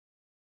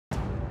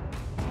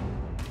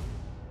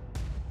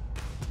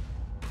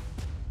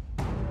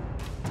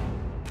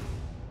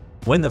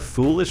When the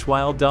foolish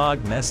wild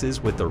dog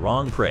messes with the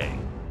wrong prey.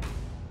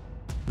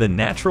 The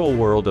natural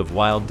world of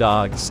wild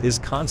dogs is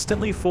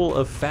constantly full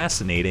of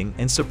fascinating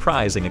and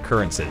surprising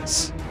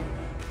occurrences.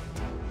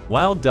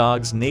 Wild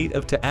dogs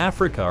native to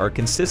Africa are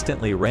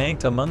consistently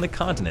ranked among the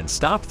continent's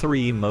top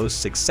 3 most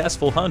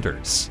successful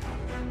hunters.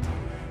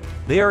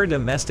 They are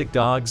domestic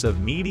dogs of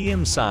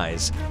medium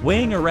size,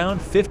 weighing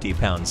around 50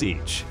 pounds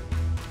each.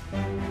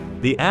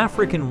 The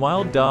African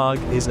wild dog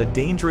is a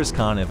dangerous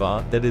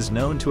carnivore that is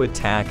known to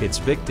attack its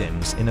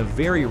victims in a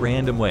very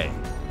random way.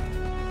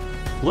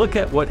 Look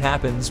at what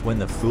happens when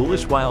the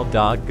foolish wild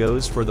dog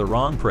goes for the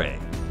wrong prey.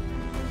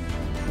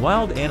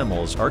 Wild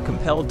animals are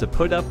compelled to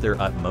put up their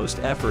utmost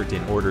effort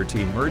in order to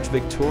emerge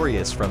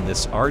victorious from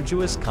this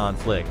arduous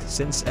conflict,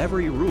 since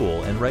every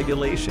rule and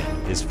regulation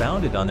is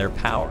founded on their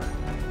power.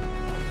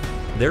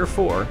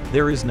 Therefore,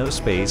 there is no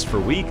space for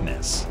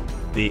weakness.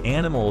 The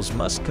animals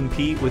must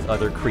compete with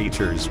other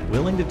creatures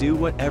willing to do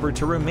whatever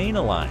to remain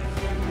alive.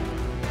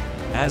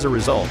 As a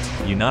result,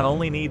 you not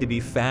only need to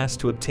be fast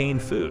to obtain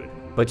food,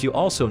 but you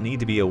also need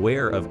to be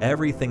aware of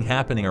everything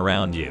happening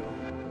around you.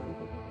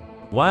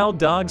 Wild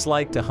dogs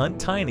like to hunt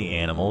tiny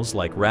animals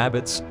like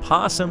rabbits,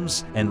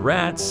 possums, and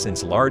rats,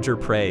 since larger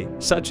prey,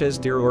 such as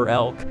deer or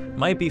elk,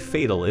 might be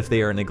fatal if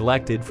they are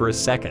neglected for a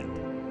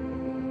second.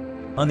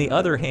 On the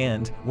other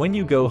hand, when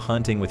you go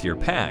hunting with your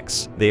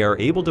packs, they are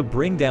able to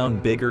bring down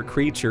bigger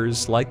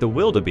creatures like the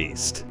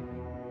wildebeest.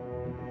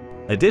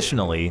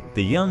 Additionally,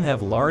 the young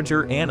have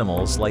larger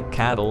animals like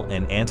cattle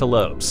and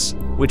antelopes,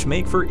 which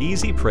make for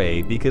easy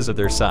prey because of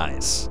their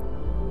size.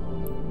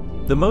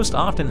 The most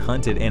often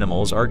hunted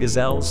animals are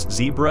gazelles,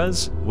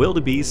 zebras,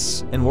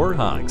 wildebeests, and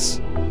warthogs.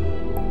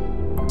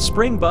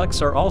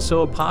 Springbucks are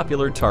also a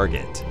popular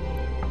target.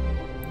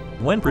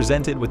 When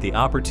presented with the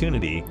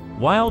opportunity,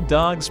 wild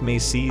dogs may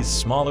seize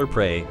smaller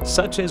prey,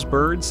 such as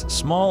birds,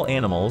 small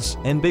animals,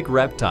 and big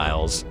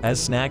reptiles,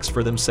 as snacks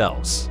for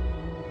themselves.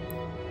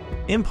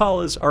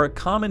 Impalas are a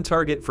common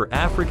target for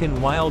African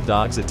wild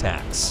dogs'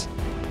 attacks.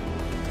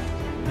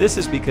 This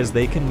is because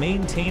they can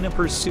maintain a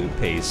pursuit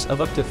pace of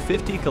up to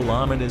 50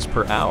 kilometers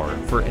per hour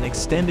for an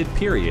extended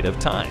period of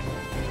time.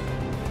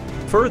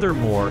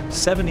 Furthermore,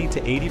 70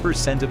 to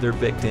 80% of their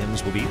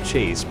victims will be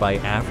chased by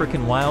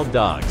African wild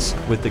dogs,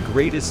 with the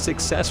greatest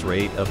success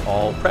rate of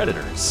all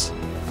predators.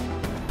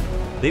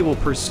 They will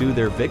pursue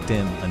their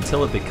victim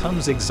until it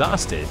becomes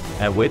exhausted,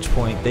 at which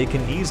point they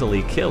can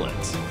easily kill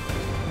it.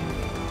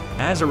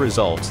 As a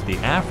result, the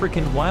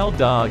African wild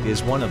dog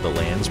is one of the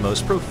land's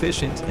most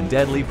proficient and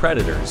deadly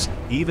predators,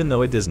 even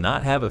though it does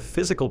not have a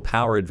physical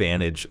power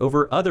advantage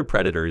over other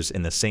predators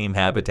in the same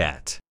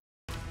habitat.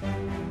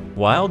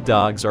 Wild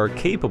dogs are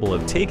capable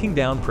of taking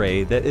down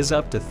prey that is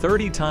up to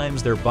 30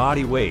 times their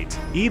body weight,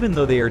 even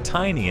though they are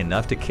tiny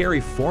enough to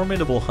carry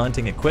formidable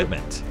hunting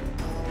equipment.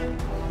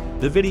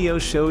 The video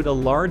showed a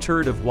large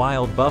herd of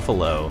wild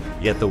buffalo,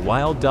 yet the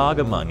wild dog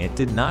among it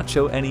did not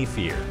show any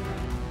fear.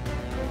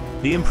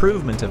 The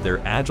improvement of their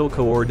agile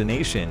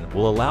coordination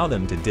will allow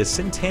them to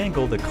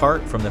disentangle the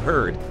cart from the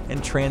herd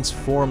and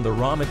transform the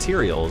raw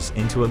materials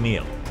into a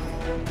meal.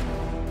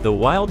 The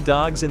wild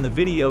dogs in the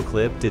video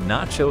clip did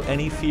not show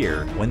any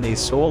fear when they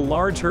saw a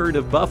large herd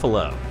of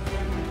buffalo.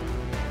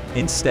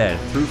 Instead,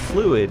 through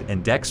fluid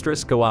and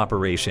dexterous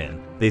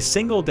cooperation, they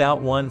singled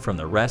out one from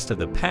the rest of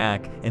the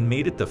pack and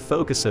made it the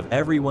focus of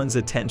everyone's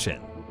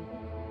attention.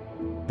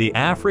 The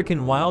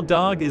African wild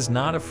dog is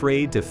not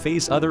afraid to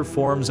face other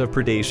forms of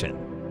predation.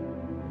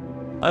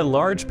 A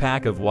large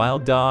pack of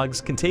wild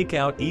dogs can take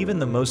out even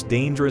the most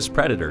dangerous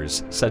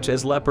predators, such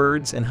as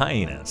leopards and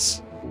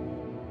hyenas.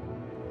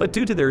 But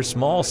due to their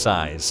small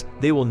size,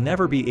 they will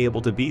never be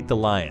able to beat the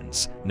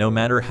lions, no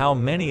matter how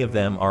many of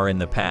them are in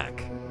the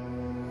pack.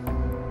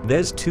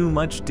 There's too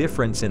much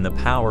difference in the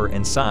power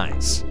and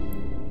size.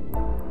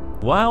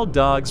 Wild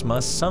dogs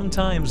must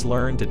sometimes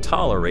learn to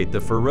tolerate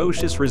the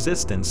ferocious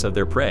resistance of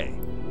their prey.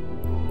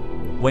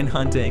 When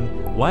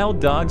hunting, wild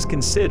dogs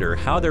consider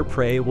how their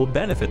prey will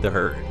benefit the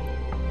herd.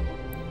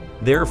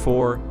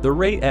 Therefore, the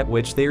rate at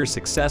which they are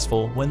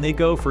successful when they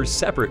go for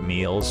separate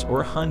meals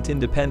or hunt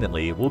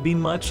independently will be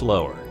much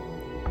lower.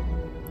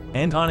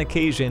 And on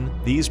occasion,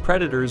 these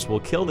predators will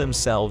kill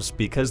themselves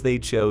because they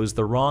chose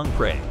the wrong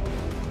prey.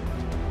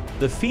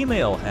 The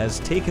female has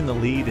taken the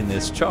lead in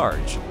this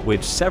charge,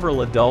 which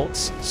several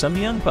adults, some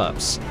young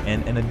pups,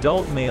 and an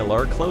adult male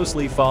are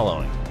closely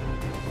following.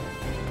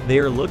 They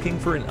are looking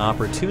for an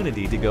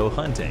opportunity to go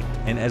hunting,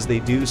 and as they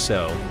do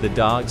so, the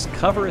dogs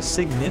cover a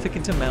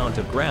significant amount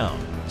of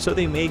ground, so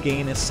they may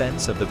gain a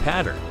sense of the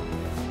pattern.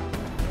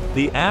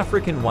 The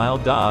African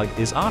wild dog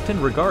is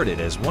often regarded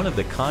as one of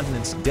the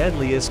continent's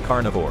deadliest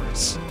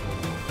carnivores.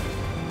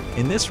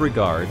 In this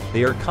regard,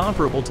 they are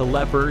comparable to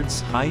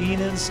leopards,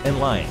 hyenas, and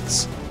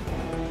lions.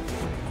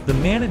 The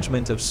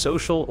management of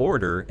social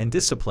order and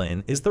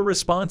discipline is the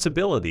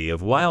responsibility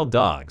of wild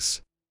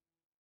dogs.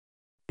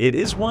 It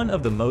is one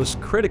of the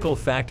most critical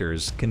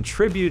factors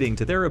contributing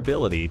to their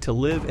ability to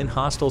live in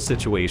hostile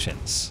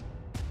situations.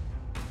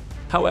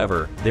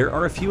 However, there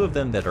are a few of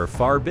them that are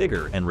far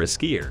bigger and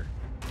riskier.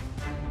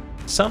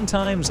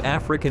 Sometimes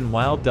African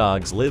wild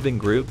dogs live in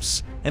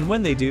groups, and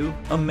when they do,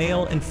 a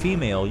male and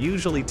female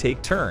usually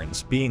take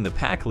turns being the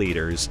pack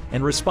leaders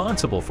and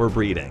responsible for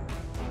breeding.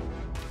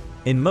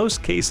 In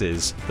most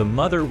cases, the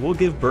mother will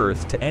give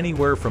birth to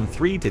anywhere from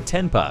 3 to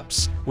 10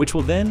 pups, which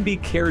will then be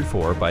cared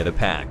for by the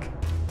pack.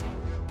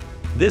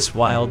 This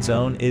wild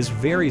zone is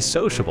very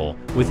sociable,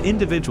 with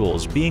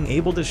individuals being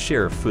able to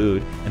share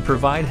food and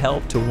provide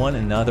help to one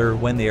another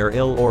when they are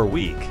ill or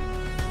weak.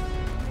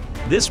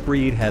 This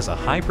breed has a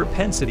high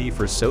propensity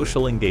for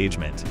social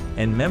engagement,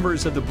 and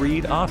members of the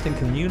breed often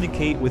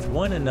communicate with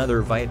one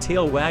another via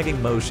tail wagging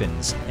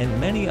motions and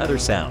many other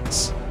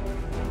sounds.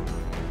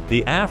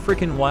 The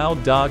African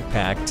wild dog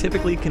pack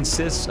typically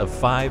consists of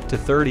 5 to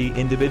 30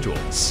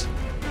 individuals.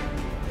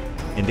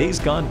 In days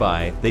gone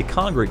by, they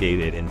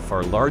congregated in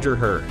far larger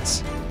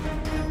herds.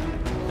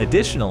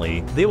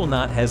 Additionally, they will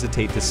not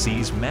hesitate to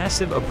seize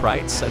massive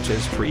uprights such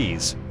as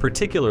trees,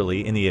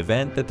 particularly in the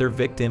event that their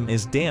victim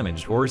is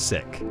damaged or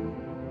sick.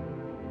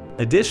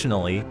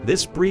 Additionally,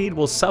 this breed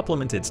will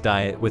supplement its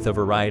diet with a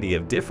variety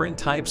of different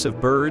types of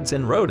birds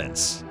and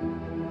rodents.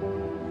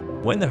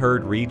 When the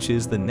herd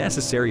reaches the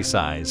necessary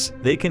size,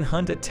 they can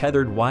hunt a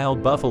tethered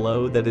wild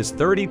buffalo that is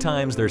 30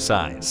 times their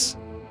size.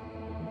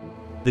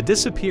 The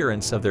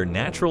disappearance of their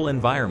natural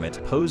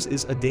environment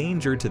poses a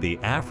danger to the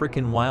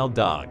African wild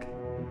dog.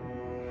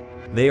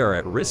 They are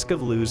at risk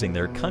of losing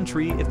their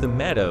country if the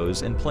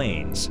meadows and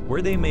plains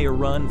where they may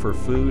run for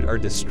food are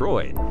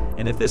destroyed,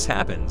 and if this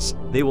happens,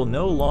 they will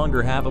no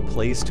longer have a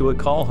place to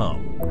call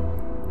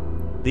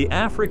home. The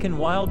African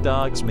wild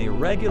dogs may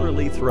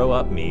regularly throw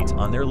up meat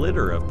on their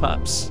litter of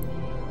pups.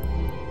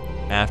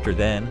 After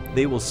then,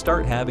 they will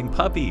start having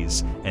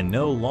puppies and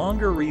no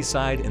longer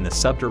reside in the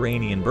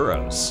subterranean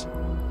burrows.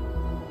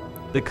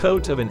 The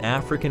coat of an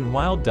African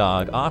wild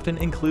dog often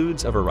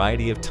includes a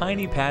variety of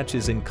tiny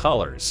patches in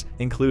colors,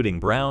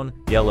 including brown,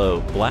 yellow,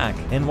 black,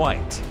 and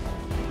white.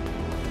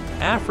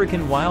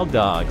 African wild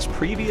dogs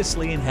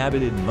previously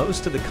inhabited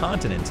most of the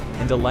continent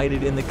and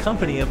delighted in the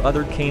company of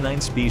other canine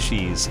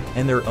species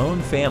and their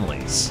own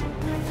families.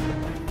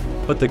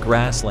 But the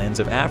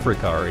grasslands of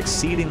Africa are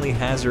exceedingly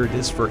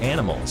hazardous for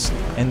animals,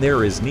 and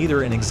there is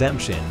neither an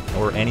exemption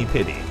or any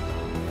pity.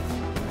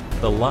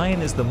 The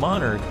lion is the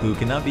monarch who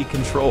cannot be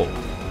controlled.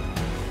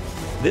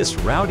 This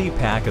rowdy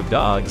pack of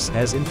dogs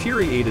has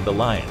infuriated the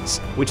lions,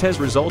 which has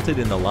resulted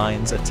in the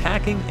lions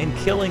attacking and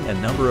killing a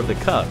number of the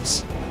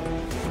cubs.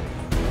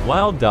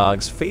 Wild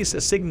dogs face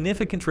a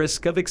significant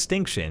risk of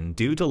extinction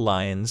due to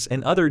lions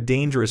and other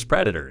dangerous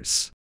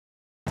predators.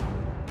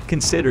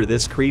 Consider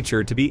this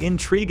creature to be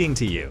intriguing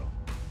to you.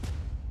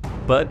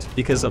 But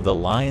because of the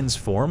lion's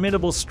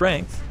formidable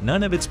strength,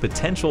 none of its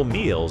potential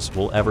meals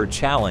will ever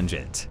challenge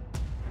it.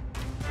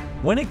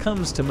 When it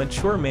comes to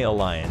mature male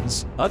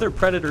lions, other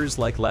predators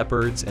like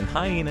leopards and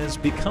hyenas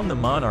become the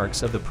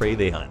monarchs of the prey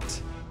they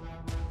hunt.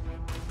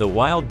 The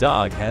wild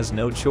dog has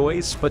no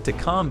choice but to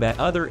combat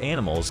other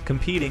animals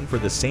competing for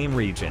the same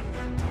region.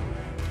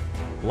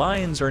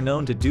 Lions are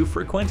known to do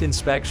frequent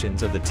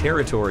inspections of the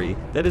territory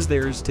that is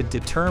theirs to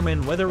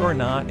determine whether or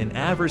not an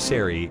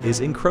adversary is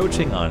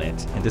encroaching on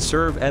it and to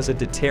serve as a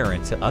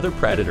deterrent to other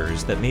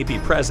predators that may be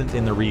present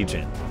in the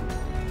region.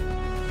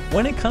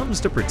 When it comes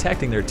to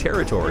protecting their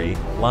territory,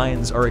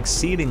 lions are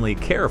exceedingly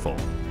careful.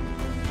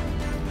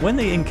 When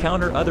they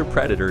encounter other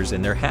predators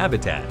in their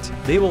habitat,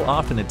 they will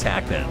often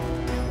attack them.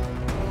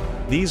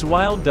 These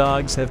wild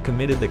dogs have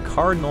committed the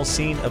cardinal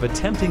sin of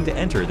attempting to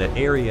enter that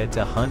area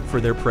to hunt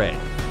for their prey.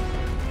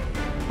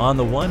 On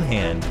the one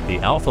hand, the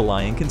alpha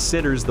lion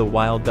considers the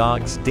wild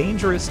dogs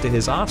dangerous to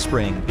his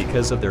offspring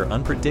because of their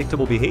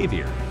unpredictable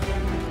behavior.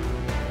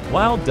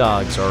 Wild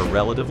dogs are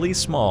relatively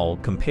small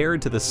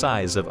compared to the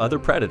size of other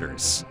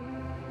predators.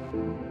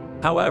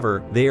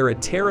 However, they are a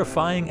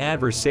terrifying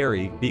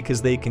adversary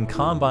because they can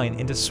combine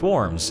into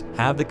swarms,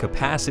 have the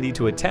capacity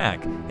to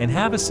attack, and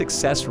have a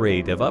success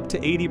rate of up to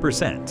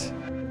 80%.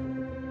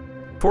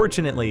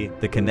 Fortunately,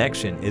 the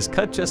connection is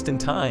cut just in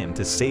time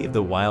to save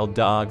the wild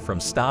dog from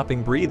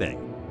stopping breathing.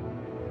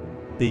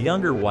 The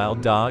younger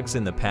wild dogs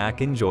in the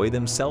pack enjoy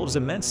themselves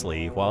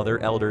immensely while their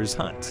elders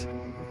hunt.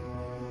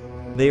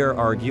 They are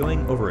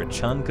arguing over a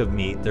chunk of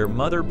meat their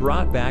mother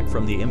brought back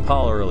from the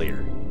impala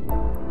earlier.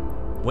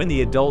 When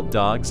the adult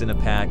dogs in a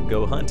pack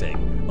go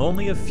hunting,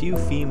 only a few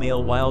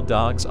female wild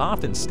dogs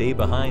often stay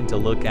behind to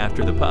look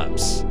after the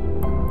pups.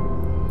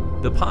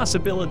 The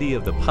possibility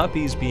of the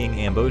puppies being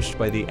ambushed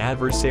by the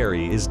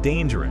adversary is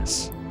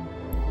dangerous.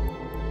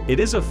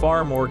 It is a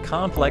far more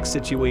complex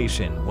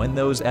situation when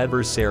those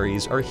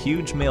adversaries are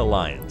huge male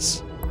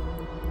lions.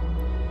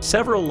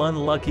 Several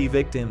unlucky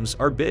victims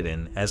are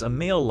bitten as a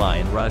male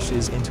lion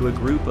rushes into a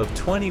group of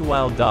 20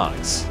 wild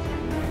dogs.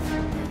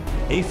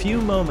 A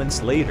few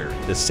moments later,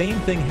 the same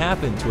thing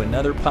happened to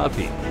another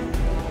puppy.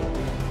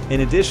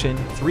 In addition,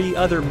 3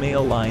 other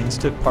male lions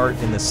took part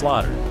in the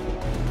slaughter.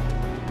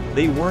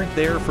 They weren't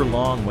there for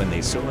long when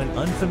they saw an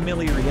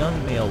unfamiliar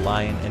young male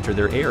lion enter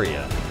their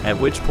area, at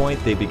which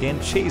point they began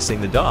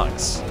chasing the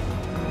dogs.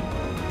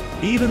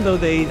 Even though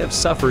they have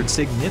suffered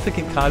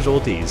significant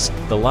casualties,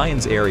 the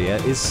lion's area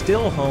is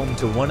still home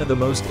to one of the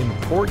most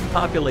important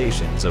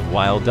populations of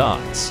wild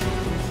dogs.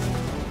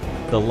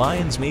 The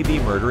lions may be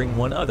murdering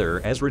one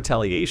another as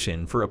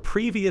retaliation for a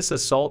previous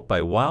assault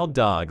by wild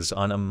dogs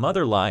on a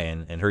mother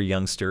lion and her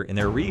youngster in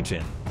their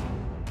region.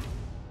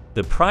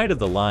 The pride of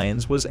the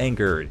lions was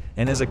angered,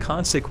 and as a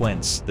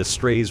consequence, the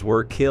strays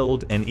were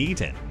killed and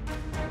eaten.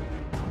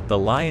 The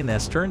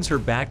lioness turns her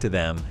back to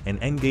them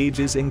and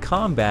engages in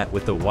combat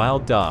with the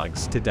wild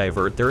dogs to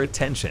divert their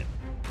attention.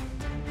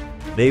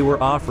 They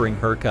were offering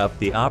her cub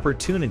the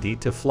opportunity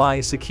to fly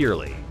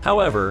securely.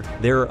 However,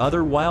 there are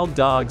other wild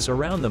dogs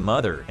around the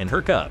mother and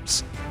her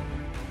cubs.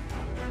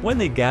 When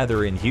they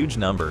gather in huge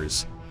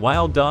numbers,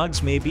 wild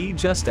dogs may be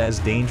just as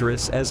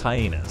dangerous as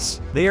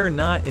hyenas. They are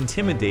not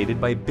intimidated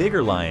by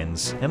bigger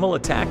lions and will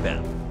attack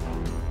them.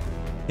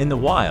 In the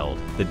wild,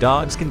 the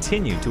dogs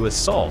continued to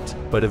assault,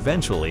 but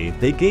eventually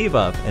they gave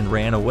up and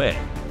ran away.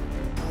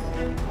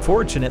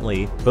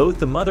 Fortunately, both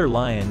the mother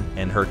lion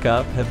and her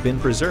cub have been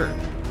preserved.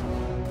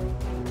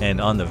 And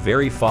on the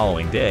very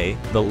following day,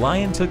 the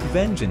lion took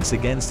vengeance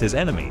against his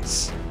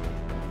enemies.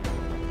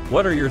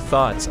 What are your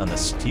thoughts on the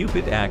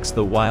stupid acts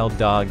the wild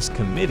dogs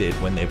committed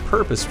when they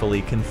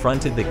purposefully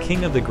confronted the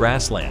king of the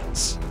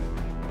grasslands?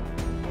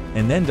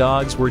 And then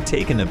dogs were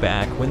taken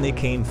aback when they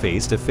came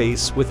face to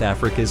face with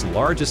Africa's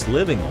largest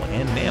living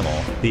land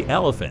mammal, the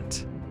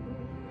elephant.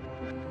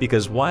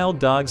 Because wild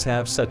dogs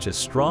have such a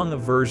strong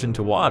aversion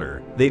to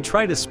water, they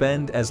try to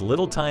spend as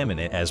little time in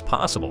it as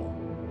possible.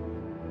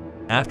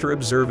 After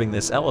observing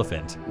this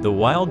elephant, the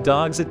wild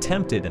dogs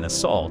attempted an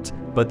assault,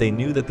 but they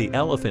knew that the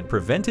elephant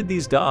prevented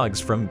these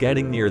dogs from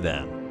getting near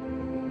them.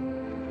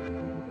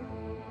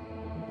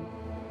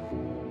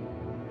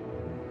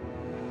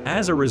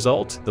 As a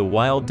result, the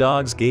wild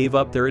dogs gave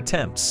up their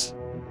attempts.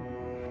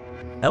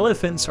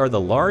 Elephants are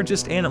the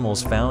largest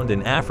animals found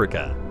in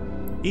Africa.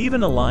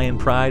 Even a lion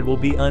pride will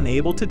be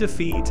unable to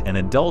defeat an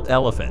adult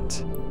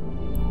elephant.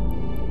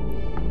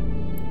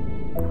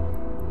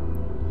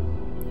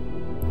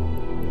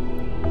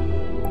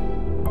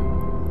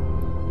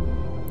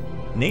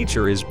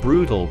 Nature is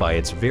brutal by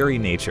its very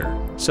nature,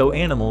 so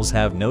animals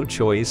have no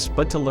choice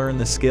but to learn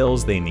the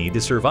skills they need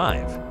to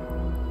survive.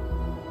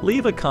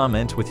 Leave a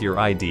comment with your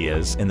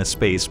ideas in the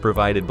space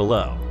provided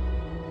below.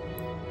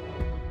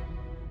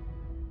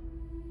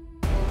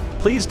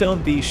 Please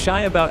don't be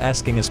shy about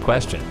asking us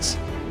questions.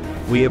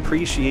 We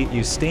appreciate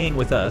you staying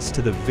with us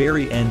to the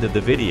very end of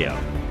the video.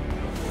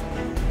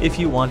 If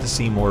you want to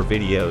see more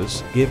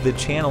videos, give the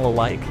channel a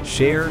like,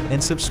 share,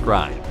 and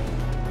subscribe.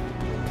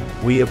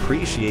 We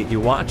appreciate you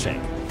watching.